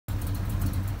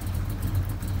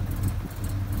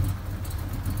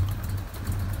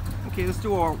Okay, let's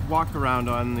do a walk around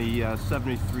on the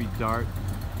 73 Dart.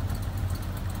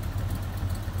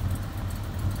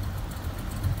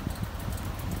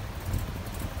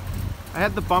 I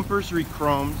had the bumpers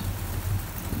re-chromed.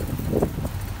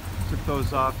 Took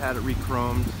those off, had it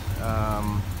re-chromed.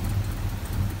 I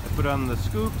put on the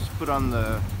scoops, put on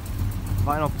the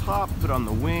vinyl top, put on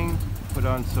the wing, put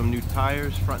on some new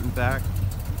tires front and back.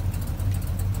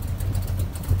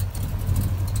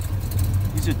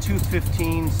 These are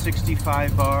 215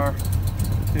 65R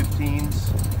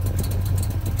 15s.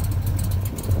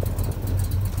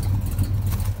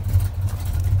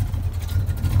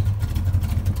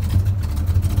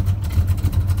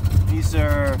 These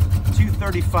are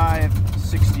 235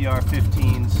 60R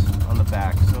 15s on the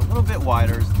back, so a little bit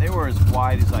wider. They were as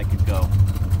wide as I could go.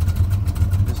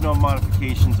 There's no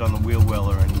modifications on the wheel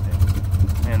well or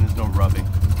anything, and there's no rubbing.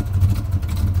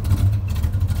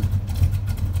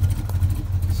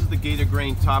 The Gator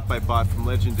Grain top I bought from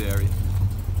Legendary.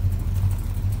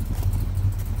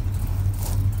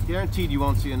 Guaranteed you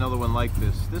won't see another one like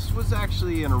this. This was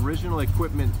actually an original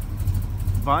equipment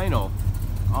vinyl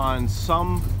on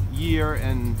some year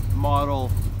and model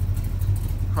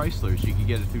Chryslers. You could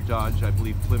get it through Dodge, I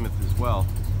believe Plymouth as well.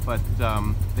 But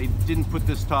they didn't put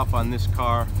this top on this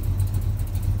car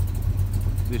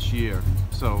this year,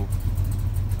 so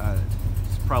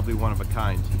it's probably one of a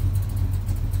kind.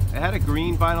 It had a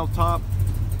green vinyl top.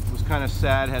 It was kind of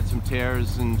sad, had some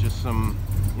tears and just some,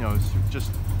 you know,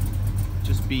 just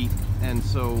beat. And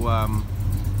so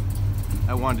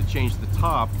I wanted to change the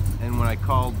top. And when I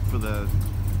called for the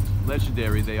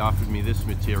Legendary, they offered me this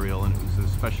material, and it was a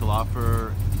special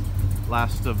offer.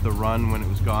 Last of the run, when it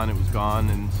was gone,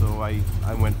 and so I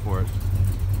went for it.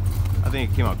 I think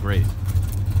it came out great.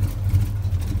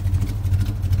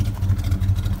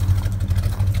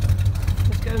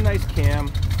 It's got a nice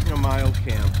cam. A mild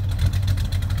cam.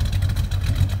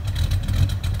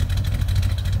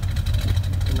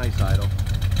 It's a nice idle.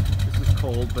 This is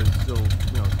cold, but it's still, you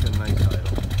know, it's a nice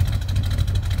idle.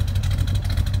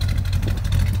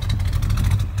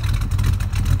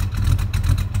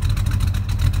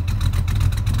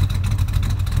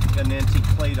 Got an antique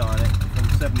plate on it from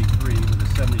 73 with a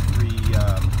 73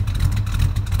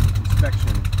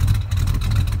 inspection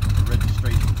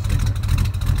registration sticker.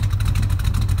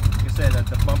 Said that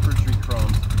the bumpers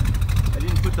re-chromed. I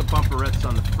didn't put the bumperettes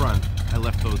on the front. I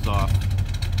left those off.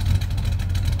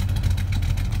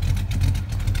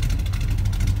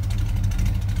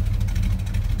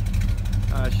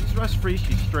 She's rust-free.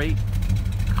 She's straight.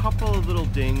 Couple of little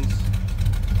dings.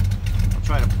 I'll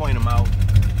try to point them out.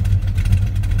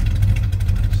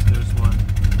 So there's one.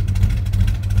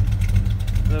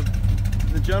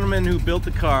 The gentleman who built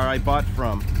the car I bought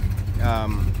from.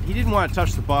 He didn't want to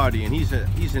touch the body, and he's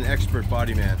an expert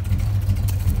body man.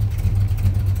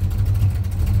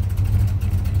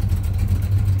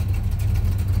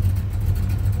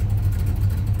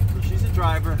 So she's a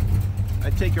driver.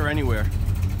 I take her anywhere.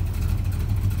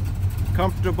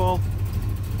 Comfortable,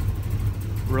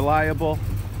 reliable.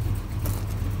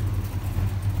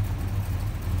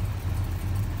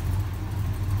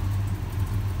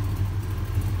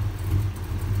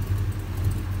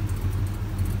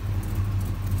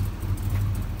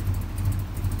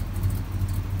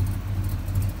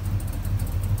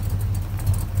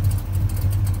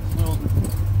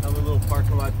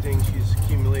 Parking lot thing she's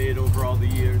accumulated over all the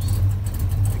years.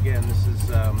 Again, this is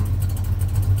yeah,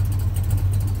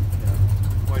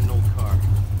 quite an old car.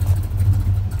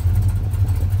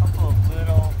 A couple of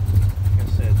little, like I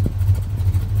said,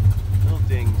 little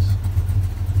dings.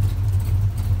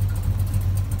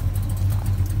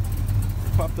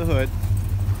 Pop the hood.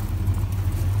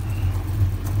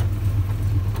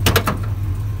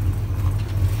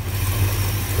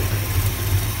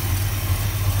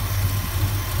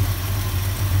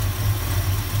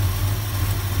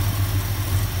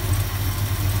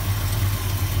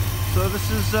 So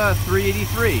this is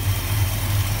 383,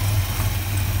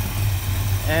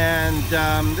 and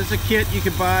there's a kit you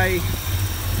could buy,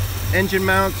 engine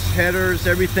mounts, headers,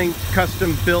 everything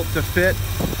custom built to fit.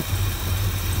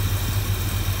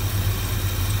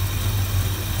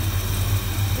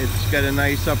 It's got a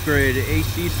nice upgraded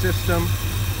AC system,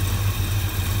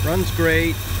 runs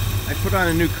great. I put on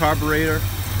a new carburetor,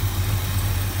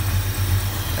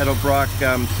 Edelbrock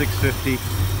 650.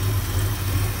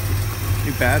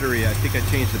 New battery. I think I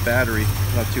changed the battery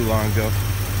not too long ago.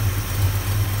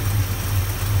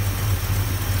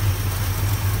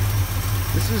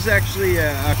 This is actually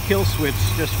a kill switch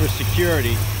just for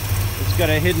security. It's got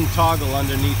a hidden toggle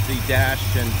underneath the dash,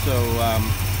 and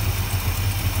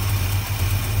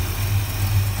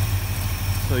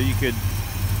so you could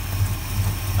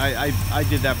I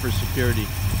did that for security.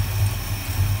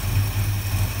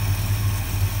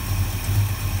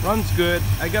 Runs good.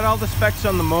 I got all the specs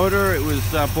on the motor. It was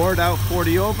bored out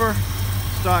 40 over,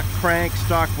 stock crank,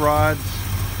 stock rods,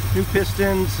 new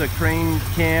pistons, a crane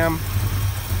cam,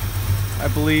 I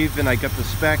believe, and I got the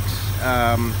specs.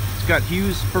 It's got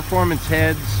Hughes performance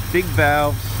heads, big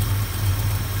valves,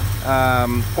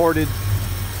 ported,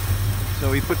 so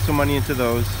we put some money into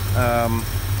those.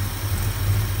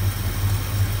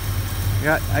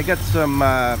 I got some,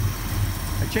 I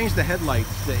changed the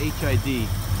headlights to HID,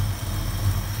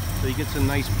 so you get some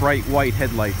nice bright white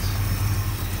headlights.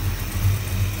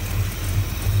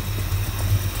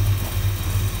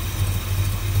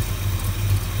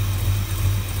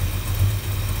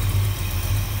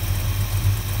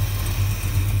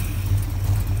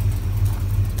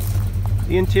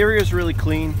 The interior is really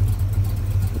clean.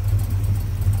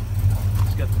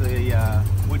 It's got the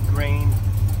wood grain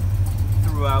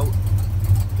throughout.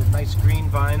 Got nice green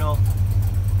vinyl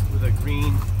with a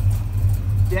green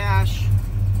dash.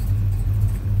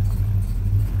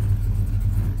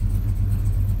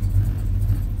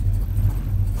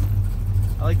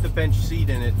 I like the bench seat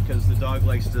in it because the dog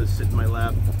likes to sit in my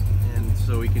lap, and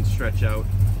so he can stretch out.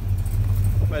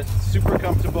 But super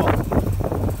comfortable.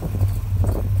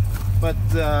 But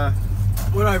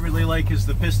what I really like is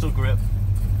the pistol grip.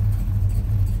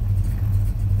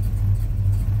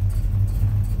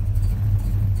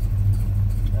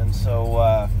 And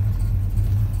so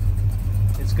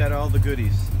it's got all the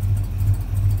goodies.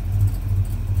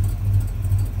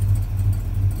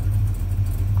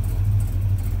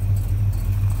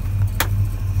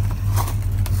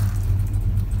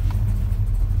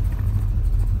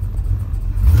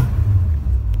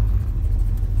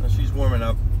 Well, she's warming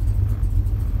up.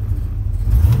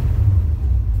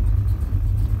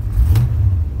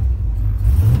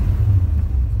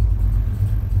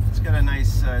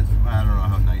 I don't know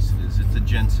how nice it is. It's a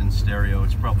Jensen stereo.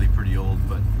 It's probably pretty old,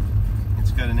 but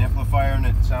it's got an amplifier and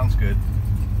it sounds good.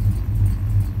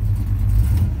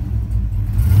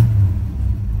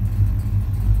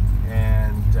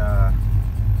 And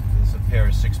there's a pair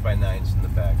of 6x9s in the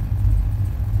back.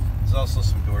 There's also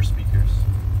some door speakers.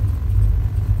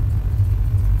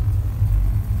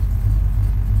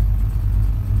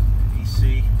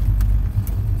 AC.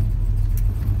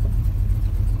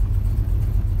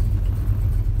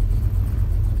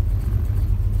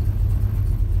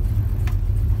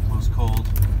 Cold.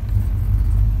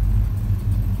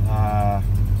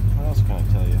 What else can I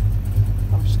tell you?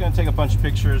 I'm just going to take a bunch of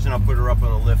pictures and I'll put her up on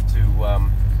the lift to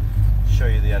show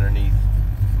you the underneath.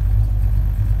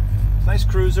 It's a nice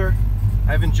cruiser.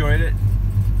 I've enjoyed it.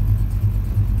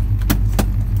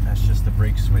 That's just the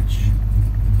brake switch.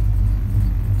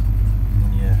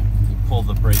 When you pull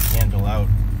the brake handle out,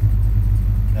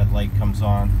 that light comes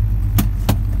on,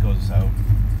 goes out.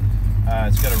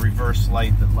 It's got a reverse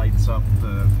light that lights up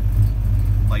the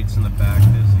lights in the back.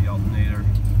 There's the alternator.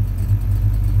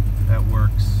 That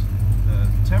works. The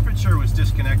temperature was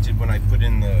disconnected when I put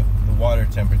in the water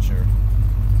temperature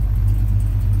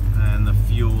and the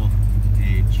fuel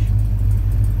gauge.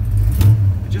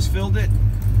 I just filled it.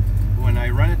 When I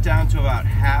run it down to about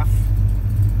half,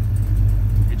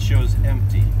 it shows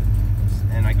empty.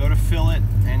 And I go to fill it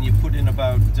and you put in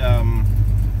about, I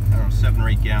don't know, 7 or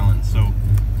 8 gallons. So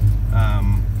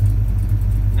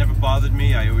never bothered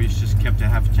me. I always just kept a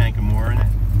half tank or more in it.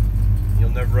 You'll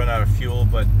never run out of fuel,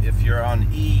 but if you're on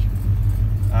E,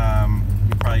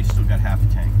 you probably still got half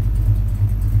a tank.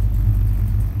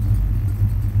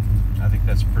 I think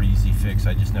that's a pretty easy fix.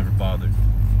 I just never bothered.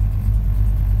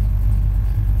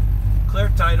 Clear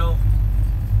title.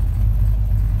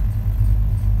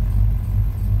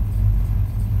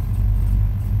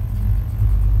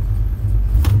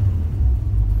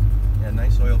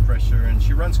 Nice oil pressure, and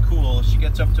she runs cool. She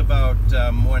gets up to about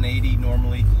 180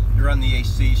 normally. You're on the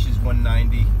AC, she's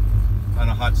 190 on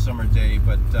a hot summer day,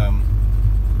 but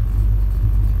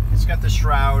it's got the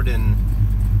shroud, and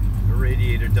the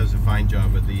radiator does a fine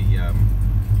job of the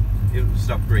it was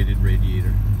upgraded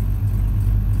radiator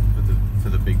for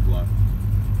the big block.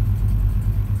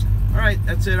 All right,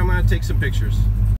 that's it. I'm going to take some pictures.